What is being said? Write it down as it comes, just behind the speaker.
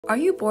Are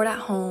you bored at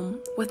home,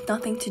 with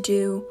nothing to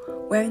do,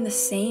 wearing the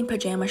same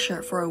pajama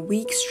shirt for a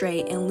week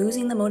straight and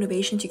losing the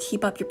motivation to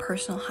keep up your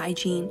personal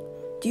hygiene?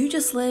 Do you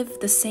just live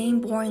the same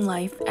boring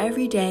life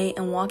every day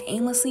and walk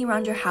aimlessly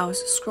around your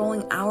house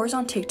scrolling hours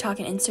on TikTok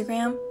and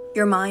Instagram?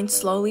 Your mind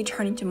slowly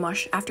turning to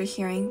mush after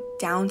hearing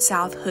Down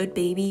South Hood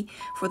Baby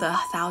for the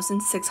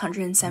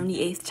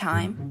 1678th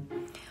time?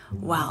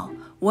 Well,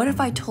 what if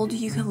I told you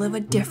you could live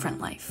a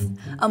different life,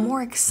 a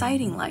more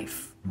exciting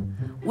life?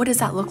 What does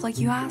that look like,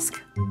 you ask?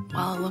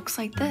 Well, it looks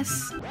like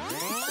this.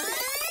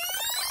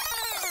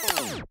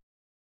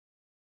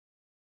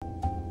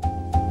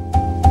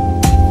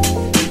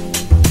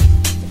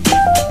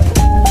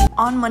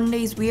 On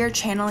Mondays, we are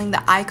channeling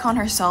the icon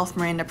herself,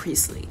 Miranda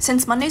Priestly.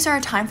 Since Mondays are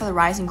a time for the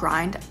rise and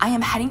grind, I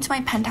am heading to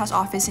my penthouse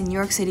office in New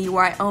York City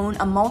where I own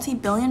a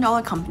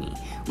multi-billion-dollar company.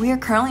 We are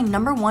currently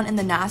 #1 in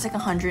the Nasdaq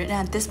 100, and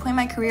at this point in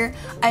my career,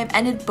 I have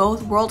ended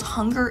both world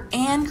hunger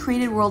and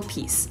created world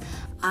peace.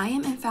 I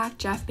am in fact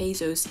Jeff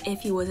Bezos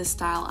if he was a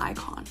style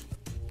icon.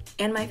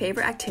 And my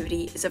favorite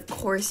activity is of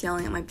course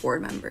yelling at my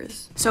board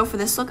members. So for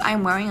this look, I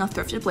am wearing a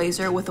thrifted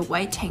blazer with a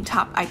white tank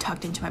top I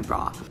tucked into my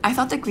bra. I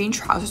thought the green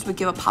trousers would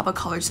give a pop of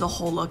color to the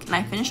whole look, and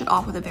I finished it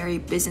off with a very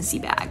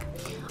businessy bag.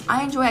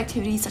 I enjoy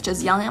activities such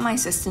as yelling at my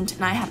assistant,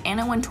 and I have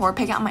Anna Wintour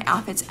pick out my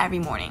outfits every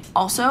morning.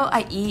 Also,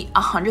 I eat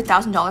a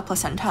 $100,000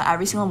 placenta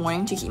every single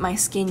morning to keep my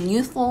skin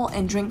youthful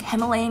and drink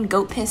Himalayan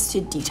goat piss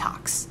to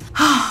detox.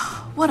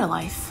 What a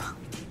life.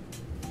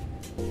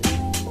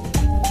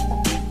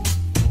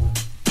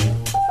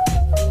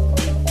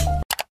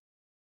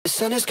 The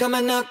sun is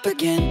coming up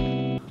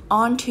again.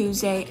 On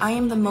Tuesday, I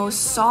am the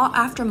most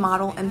sought-after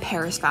model in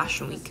Paris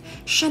Fashion Week.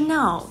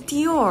 Chanel,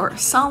 Dior,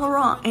 Saint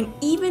Laurent, and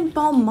even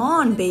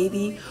Balmain,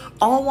 baby,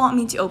 all want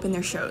me to open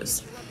their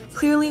shows.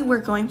 Clearly, we're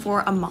going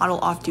for a model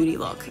off-duty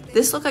look.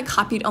 This look I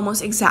copied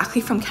almost exactly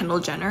from Kendall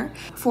Jenner.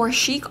 For a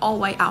chic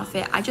all-white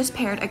outfit, I just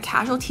paired a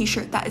casual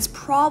t-shirt that is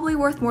probably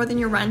worth more than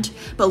your rent,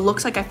 but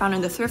looks like I found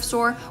in the thrift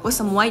store, with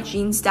some white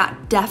jeans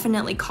that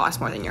definitely cost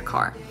more than your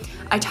car.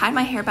 I tied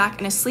my hair back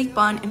in a sleek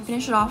bun and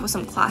finished it off with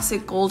some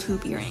classic gold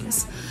hoop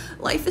earrings.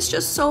 Life is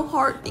just so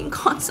hard being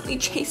constantly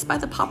chased by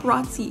the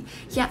paparazzi,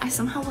 yet I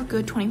somehow look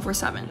good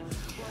 24/7.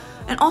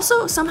 And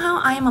also, somehow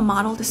I am a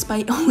model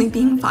despite only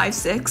being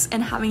 5'6"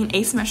 and having an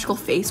asymmetrical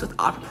face with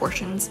odd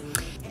proportions.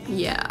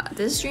 Yeah,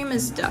 this dream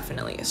is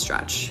definitely a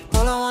stretch.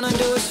 All I wanna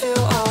do is feel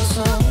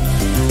awesome.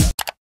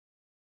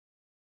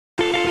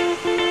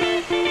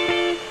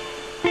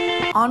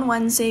 On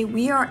Wednesday,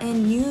 we are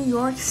in New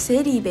York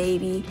City,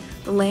 baby,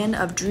 the land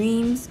of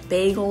dreams,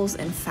 bagels,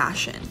 and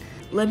fashion.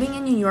 Living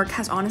in New York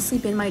has honestly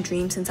been my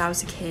dream since I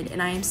was a kid,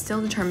 and I am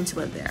still determined to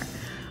live there.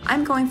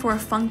 I'm going for a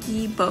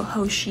funky,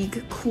 boho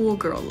chic, cool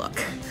girl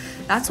look.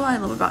 That's what I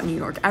love about New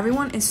York.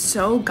 Everyone is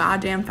so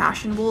goddamn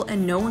fashionable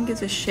and no one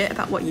gives a shit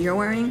about what you're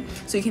wearing,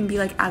 so you can be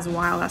like as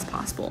wild as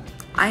possible.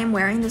 I am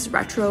wearing this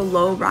retro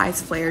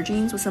low-rise flare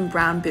jeans with some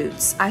brown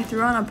boots. I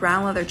threw on a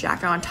brown leather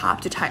jacket on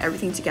top to tie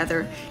everything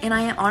together, and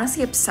I am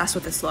honestly obsessed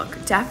with this look.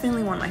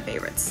 Definitely one of my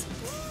favorites.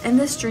 In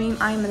this dream,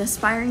 I am an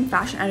aspiring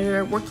fashion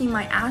editor working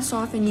my ass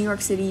off in New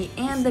York City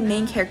and the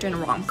main character in a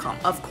rom-com,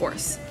 of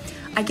course.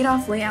 I get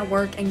off late at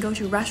work and go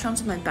to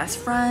restaurants with my best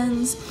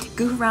friends,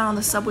 goof around on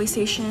the subway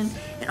station,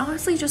 and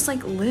honestly just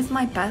like live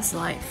my best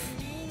life.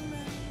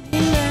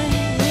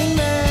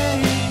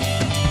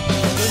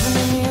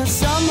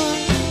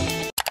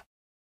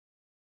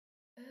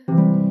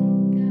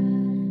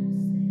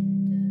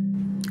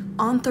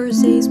 On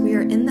Thursdays, we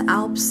are in the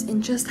Alps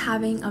and just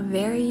having a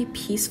very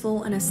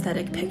peaceful and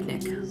aesthetic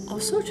picnic.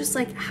 Also, just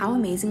like how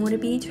amazing would it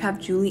be to have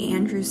Julie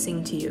Andrews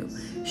sing to you?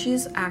 She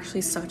is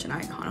actually such an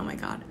icon, oh my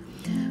god.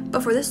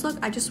 But for this look,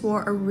 I just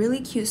wore a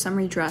really cute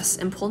summery dress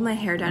and pulled my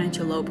hair down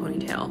into a low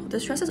ponytail.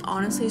 This dress is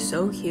honestly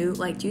so cute.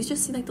 Like, do you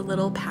just see like the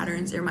little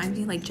patterns? It reminds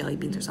me of like jelly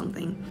beans or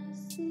something.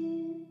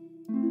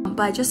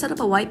 But I just set up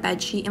a white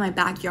bed sheet in my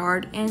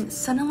backyard and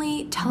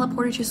suddenly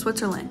teleported to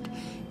Switzerland.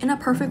 In a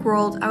perfect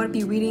world, I would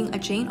be reading a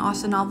Jane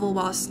Austen novel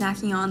while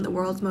snacking on the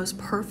world's most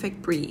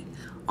perfect brie.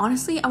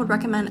 Honestly, I would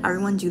recommend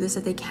everyone do this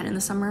if they can in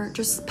the summer.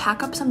 Just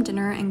pack up some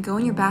dinner and go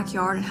in your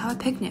backyard and have a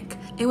picnic.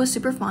 It was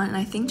super fun, and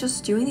I think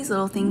just doing these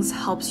little things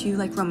helps you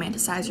like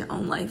romanticize your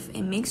own life.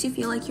 It makes you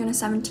feel like you're in a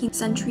 17th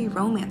century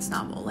romance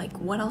novel. Like,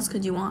 what else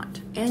could you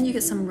want? And you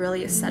get some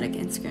really aesthetic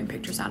Instagram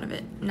pictures out of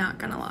it, not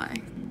gonna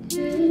lie.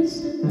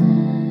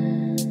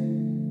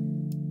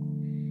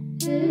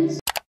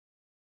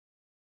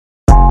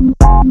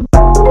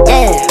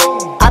 Yeah,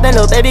 I bet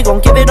little baby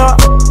gon' give it up.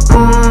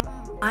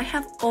 I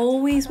have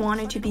always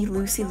wanted to be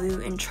Lucy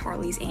Liu and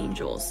Charlie's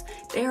Angels.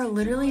 They are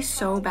literally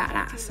so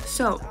badass.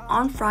 So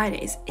on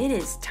Fridays, it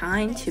is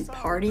time to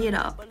party it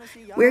up.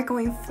 We're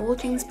going full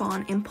James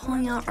Bond and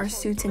pulling out our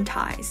suits and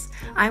ties.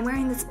 I'm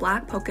wearing this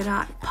black polka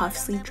dot puff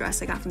sleeve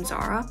dress I got from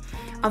Zara.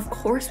 Of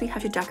course, we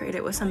have to decorate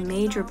it with some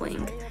major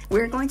bling.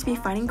 We're going to be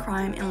fighting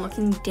crime and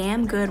looking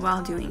damn good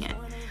while doing it.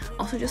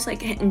 Also, just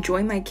like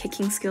enjoy my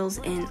kicking skills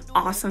and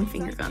awesome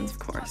finger guns, of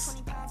course.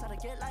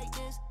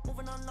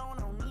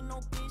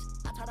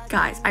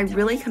 Guys, I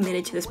really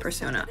committed to this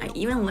persona. I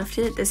even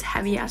lifted this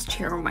heavy ass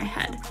chair over my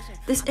head.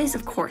 This is,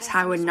 of course,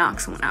 how I would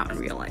knock someone out in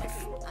real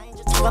life.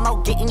 Talking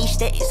about getting these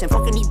stats and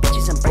fucking these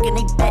bitches and breaking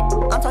they back.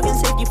 I'm talking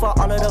safety for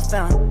all of the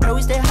fam.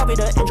 Always stay happy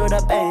to enjoy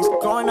the bands.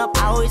 Growing up,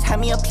 I always had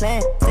me a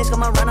plan. Things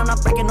come around, I'm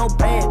not breaking no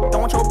bread.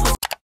 Don't want your pussy.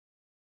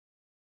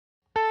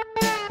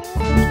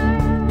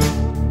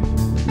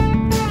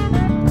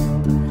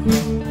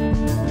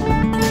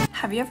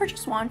 Have you ever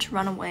just wanted to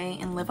run away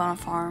and live on a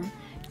farm?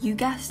 You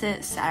guessed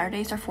it,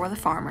 Saturdays are for the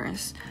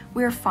farmers.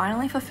 We are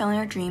finally fulfilling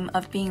our dream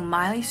of being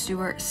Miley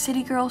Stewart,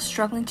 city girl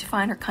struggling to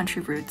find her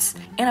country roots,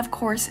 and of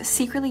course,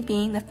 secretly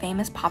being the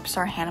famous pop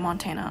star Hannah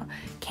Montana.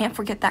 Can't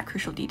forget that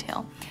crucial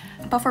detail.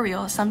 But for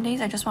real, some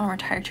days I just want to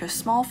retire to a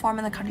small farm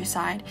in the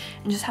countryside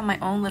and just have my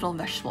own little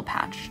vegetable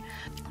patch.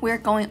 We are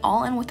going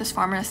all in with this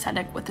farmer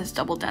aesthetic with this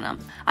double denim.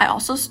 I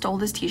also stole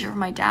this t-shirt from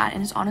my dad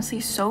and it's honestly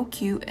so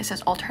cute. It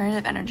says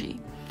alternative energy.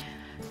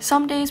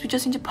 Some days we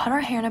just need to put our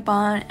hair in a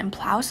bun and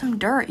plow some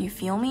dirt, you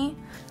feel me?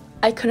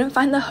 I couldn't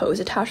find the hose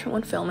attachment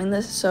when filming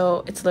this,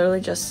 so it's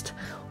literally just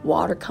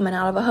water coming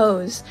out of a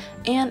hose.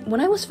 And when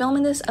I was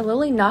filming this, I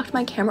literally knocked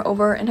my camera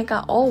over and it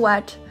got all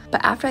wet.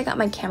 But after I got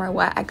my camera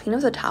wet, I cleaned it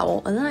with a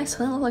towel and then I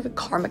suddenly looked like a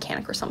car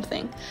mechanic or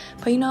something.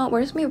 But you know,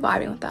 we're just gonna be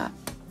vibing with that.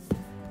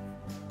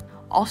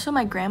 Also,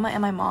 my grandma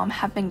and my mom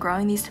have been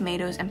growing these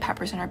tomatoes and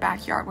peppers in our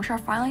backyard, which are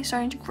finally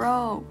starting to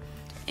grow.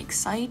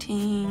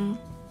 Exciting.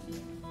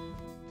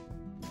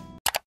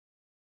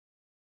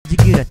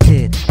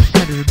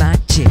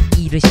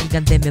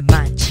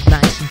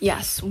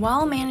 Yes,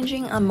 while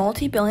managing a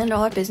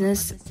multi-billion-dollar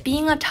business,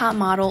 being a top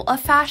model, a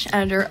fashion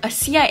editor, a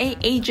CIA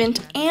agent,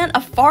 and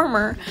a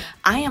farmer,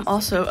 I am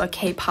also a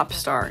K-pop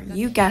star.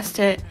 You guessed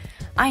it.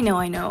 I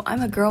know,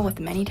 I'm a girl with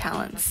many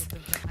talents.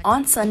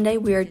 On Sunday,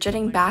 we are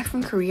jetting back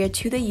from Korea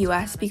to the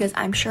US because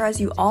I'm sure,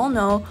 as you all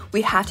know,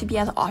 we have to be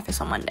at the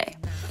office on Monday.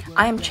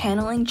 I am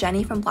channeling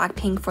Jennie from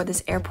Blackpink for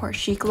this airport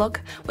chic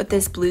look with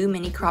this blue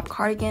mini crop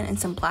cardigan and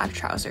some black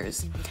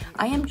trousers.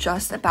 I am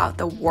just about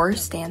the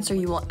worst dancer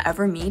you will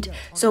ever meet,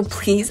 so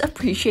please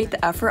appreciate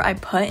the effort I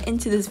put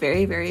into this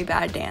very, very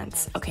bad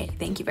dance. Okay,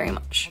 thank you very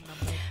much.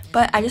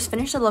 But I just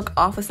finished the look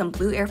off with some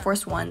blue Air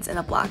Force Ones and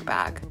a black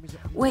bag.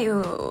 Wait.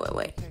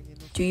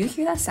 Do you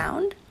hear that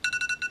sound?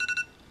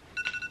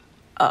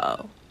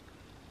 Uh-oh.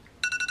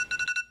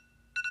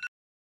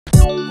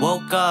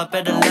 Woke up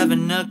at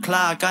 11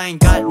 o'clock, I ain't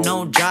got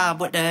no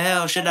job, what the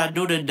hell should I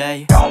do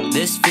today?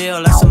 This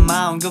feel like some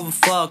I don't give a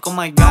fuck, oh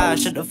my god,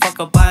 shut the fuck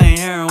up, I ain't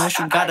hearing what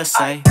you gotta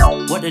say.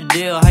 What the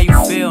deal, how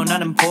you feel,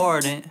 not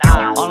important.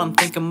 All I'm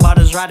thinking about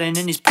is riding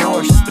in these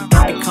Porsches, but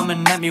don't be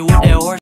coming at me with that horse.